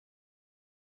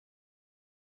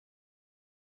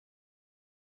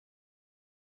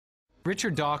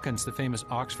Richard Dawkins, the famous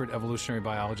Oxford evolutionary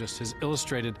biologist, has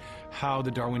illustrated how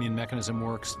the Darwinian mechanism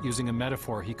works using a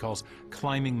metaphor he calls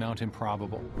climbing Mount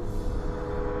Improbable.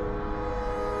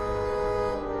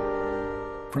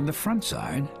 From the front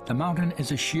side, the mountain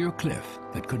is a sheer cliff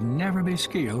that could never be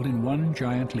scaled in one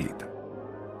giant leap.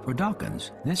 For Dawkins,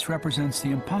 this represents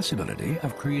the impossibility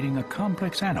of creating a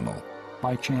complex animal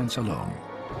by chance alone.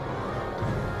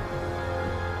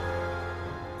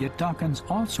 Yet Dawkins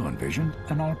also envisioned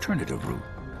an alternative route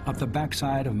up the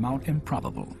backside of Mount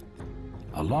Improbable,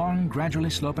 a long,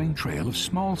 gradually sloping trail of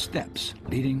small steps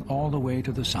leading all the way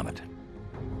to the summit.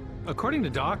 According to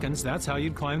Dawkins, that's how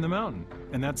you'd climb the mountain.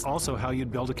 And that's also how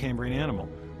you'd build a Cambrian animal,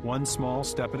 one small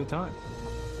step at a time.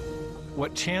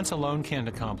 What chance alone can't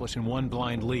accomplish in one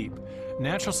blind leap,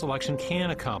 natural selection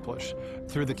can accomplish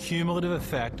through the cumulative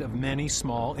effect of many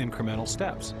small incremental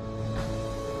steps.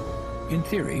 In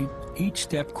theory, each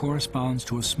step corresponds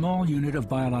to a small unit of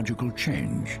biological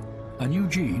change, a new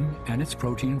gene and its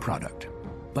protein product.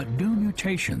 But do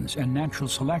mutations and natural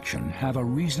selection have a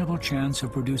reasonable chance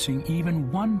of producing even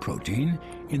one protein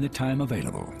in the time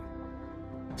available?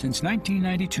 Since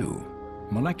 1992,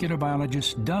 molecular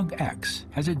biologist Doug X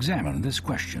has examined this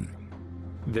question.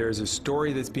 There's a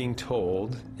story that's being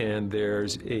told, and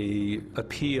there's a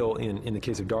appeal in the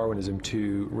case of Darwinism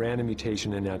to random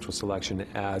mutation and natural selection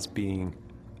as being,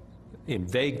 in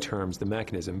vague terms, the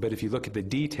mechanism. But if you look at the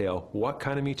detail, what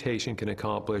kind of mutation can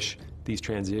accomplish these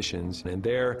transitions? And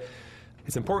there,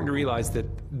 it's important to realize that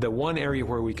the one area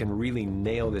where we can really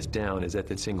nail this down is at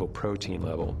the single protein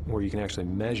level, where you can actually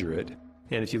measure it.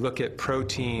 And if you look at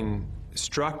protein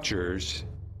structures,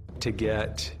 to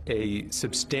get a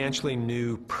substantially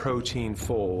new protein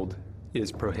fold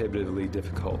is prohibitively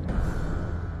difficult.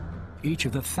 Each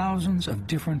of the thousands of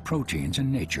different proteins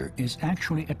in nature is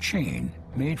actually a chain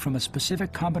made from a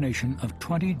specific combination of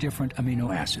 20 different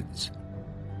amino acids.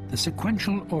 The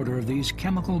sequential order of these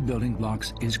chemical building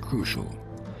blocks is crucial,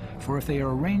 for if they are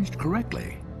arranged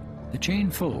correctly, the chain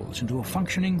folds into a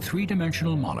functioning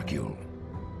three-dimensional molecule.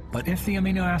 But if the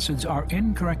amino acids are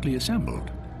incorrectly assembled,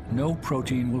 no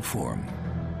protein will form.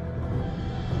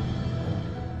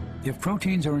 If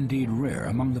proteins are indeed rare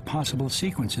among the possible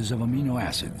sequences of amino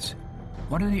acids,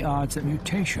 what are the odds that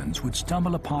mutations would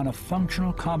stumble upon a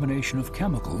functional combination of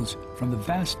chemicals from the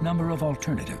vast number of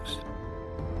alternatives?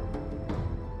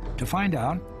 To find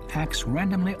out, X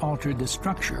randomly altered the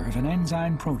structure of an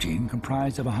enzyme protein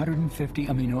comprised of 150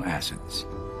 amino acids.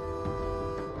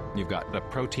 You've got a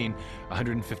protein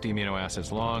 150 amino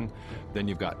acids long, then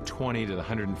you've got 20 to the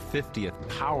 150th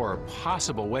power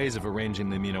possible ways of arranging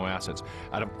the amino acids.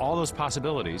 Out of all those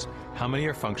possibilities, how many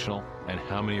are functional and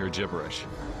how many are gibberish?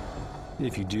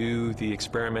 If you do the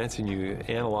experiments and you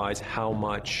analyze how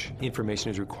much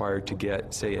information is required to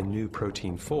get, say, a new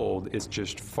protein fold, it's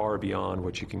just far beyond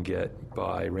what you can get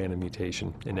by random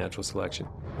mutation and natural selection.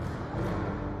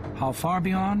 How far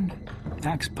beyond?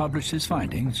 X published his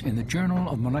findings in the Journal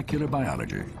of Molecular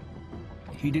Biology.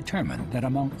 He determined that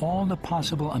among all the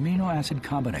possible amino acid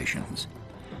combinations,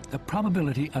 the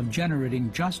probability of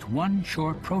generating just one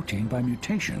short protein by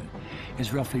mutation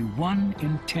is roughly 1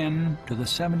 in 10 to the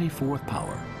 74th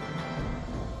power,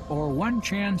 or 1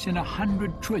 chance in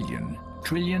 100 trillion,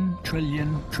 trillion,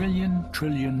 trillion, trillion,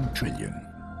 trillion, trillion.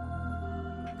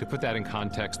 To put that in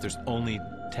context, there's only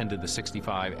 10 to the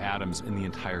 65 atoms in the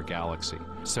entire galaxy.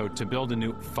 So to build a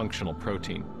new functional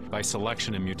protein by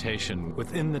selection and mutation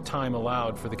within the time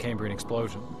allowed for the Cambrian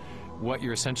explosion, what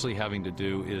you're essentially having to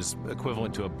do is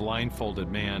equivalent to a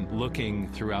blindfolded man looking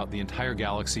throughout the entire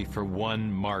galaxy for one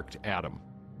marked atom.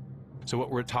 So what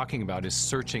we're talking about is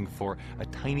searching for a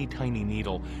tiny, tiny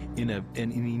needle in an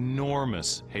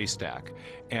enormous haystack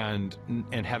and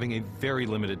having a very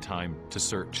limited time to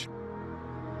search.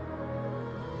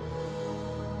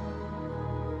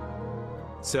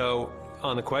 So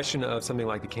on the question of something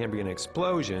like the Cambrian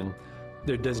explosion,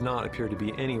 there does not appear to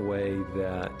be any way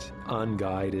that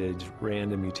unguided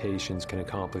random mutations can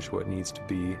accomplish what needs to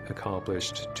be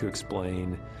accomplished to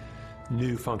explain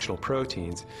new functional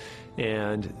proteins.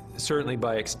 And certainly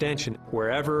by extension,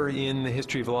 wherever in the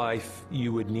history of life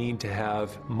you would need to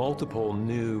have multiple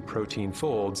new protein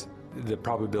folds, the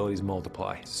probabilities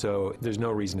multiply. So there's no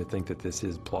reason to think that this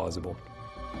is plausible.